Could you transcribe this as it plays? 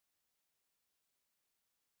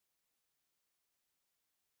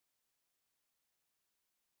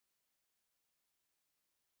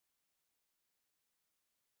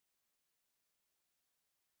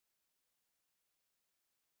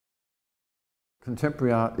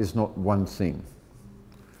Contemporary art is not one thing,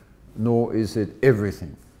 nor is it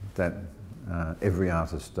everything that every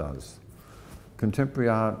artist does. Contemporary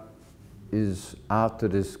art is art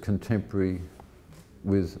that is contemporary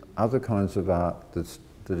with other kinds of art that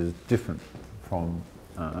is different from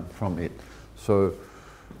it. So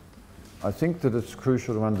I think that it's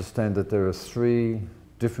crucial to understand that there are three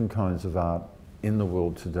different kinds of art in the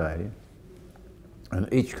world today,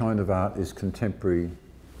 and each kind of art is contemporary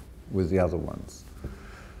with the other ones.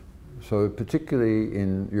 So particularly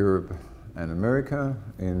in Europe and America,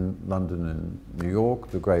 in London and New York,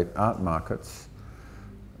 the great art markets,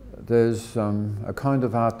 there's a kind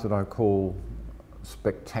of art that I call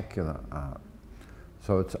spectacular art.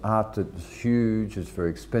 So it's art that's huge, it's very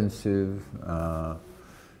expensive,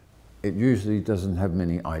 it usually doesn't have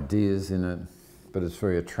many ideas in it, but it's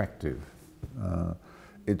very attractive.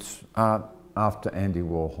 It's art after Andy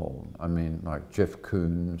Warhol. I mean, like Jeff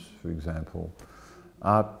Koons, for example.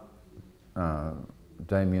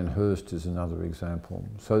 Damien Hirst is another example.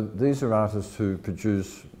 So these are artists who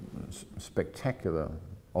produce spectacular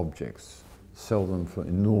objects, sell them for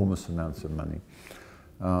enormous amounts of money.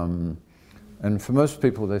 And for most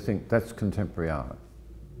people, they think that's contemporary art.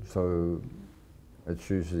 So it's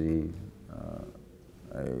usually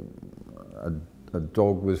a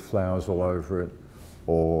dog with flowers all over it,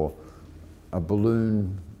 or a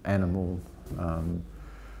balloon animal,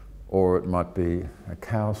 or it might be a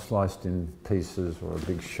cow sliced in pieces, or a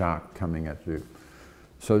big shark coming at you.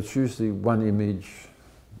 So it's usually one image,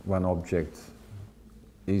 one object,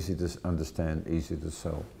 easy to understand, easy to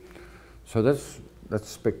sell. So that's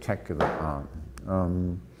spectacular art.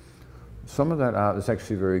 Some of that art is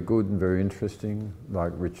actually very good and very interesting,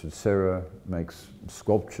 like Richard Serra makes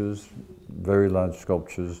sculptures, very large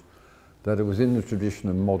sculptures, that it was in the tradition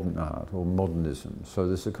of modern art, or modernism. So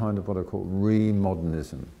there's a kind of what I call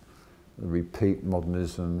re-modernism, repeat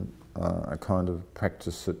modernism, a kind of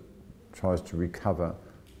practice that tries to recover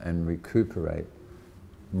and recuperate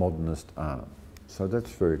modernist art. So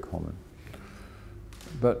that's very common.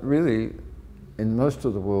 But really, in most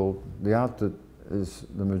of the world, the art that is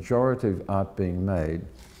the majority of art being made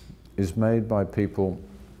is made by people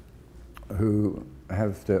who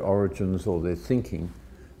have their origins or their thinking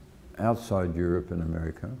outside Europe and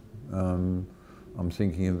America. I'm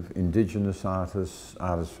thinking of indigenous artists,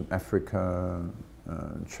 artists from Africa,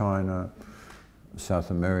 China, South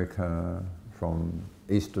America, from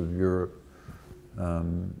east of Europe.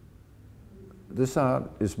 This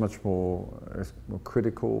art is much more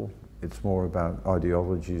critical. It's more about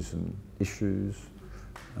ideologies and issues.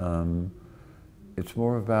 It's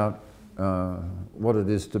more about what it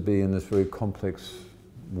is to be in this very complex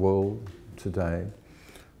world today.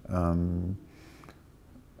 And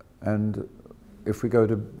if we go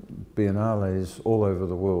to biennales all over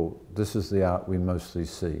the world, this is the art we mostly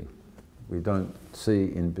see. We don't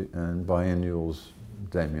see in biennials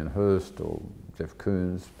Damien Hirst or Jeff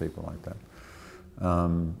Koons, people like that,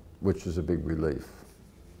 which is a big relief.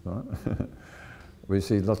 Right? We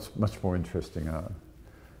see much more interesting art.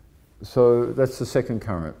 So that's the second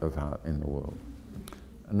current of art in the world.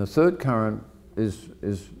 And the third current is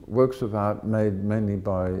works of art made mainly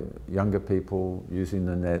by younger people using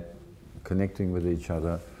the net, connecting with each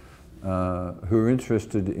other, who are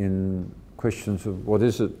interested in questions of what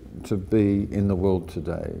is it to be in the world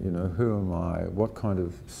today? You know, who am I? What kind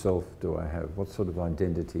of self do I have? What sort of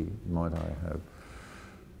identity might I have?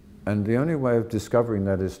 And the only way of discovering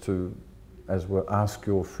that is to, as well, ask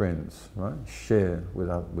your friends, right? Share with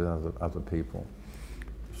other people.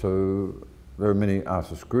 So there are many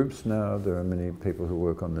artist groups now, there are many people who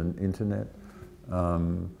work on the internet.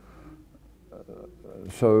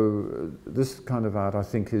 So this kind of art, I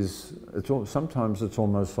think, sometimes it's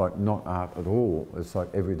almost like not art at all. It's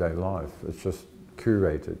like everyday life. It's just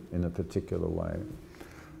curated in a particular way.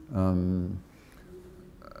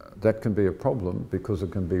 That can be a problem because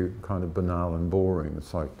it can be kind of banal and boring.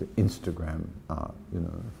 It's like the Instagram art, you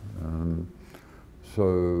know.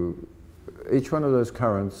 So each one of those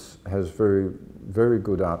currents has very, very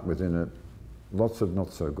good art within it, lots of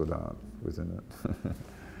not so good art within it.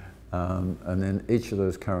 And then each of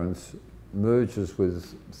those currents merges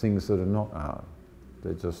with things that are not art.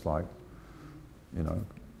 They're just like, you know,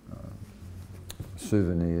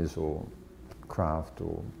 souvenirs or craft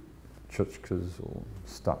or tchotchkes or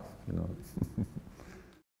stuff, you know.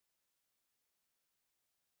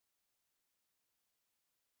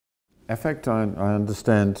 Affect I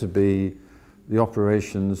understand to be the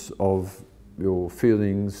operations of your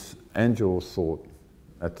feelings and your thought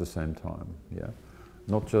at the same time, yeah?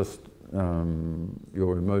 Not just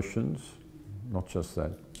your emotions, not just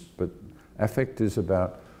that, but affect is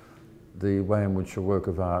about the way in which a work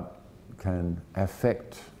of art can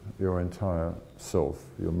affect your entire self,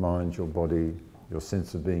 your mind, your body, your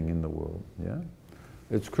sense of being in the world. Yeah,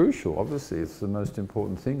 it's crucial. Obviously, it's the most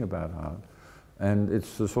important thing about art, and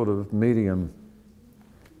it's the sort of medium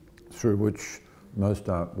through which most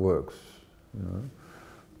art works. You know?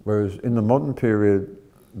 Whereas in the modern period,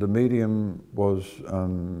 the medium was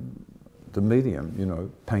the medium. You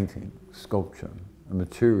know, painting, sculpture, a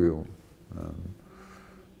material.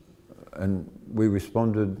 And we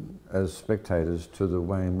responded as spectators to the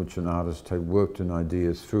way in which an artist had worked an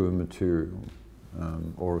idea through a material,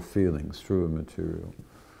 or a feeling through a material.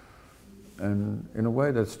 And in a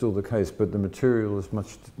way that's still the case, but the material is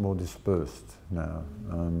much more dispersed now.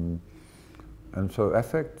 And so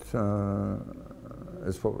affect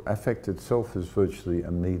itself is virtually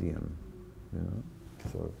a medium, you know,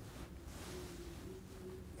 so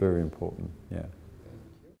very important, yeah.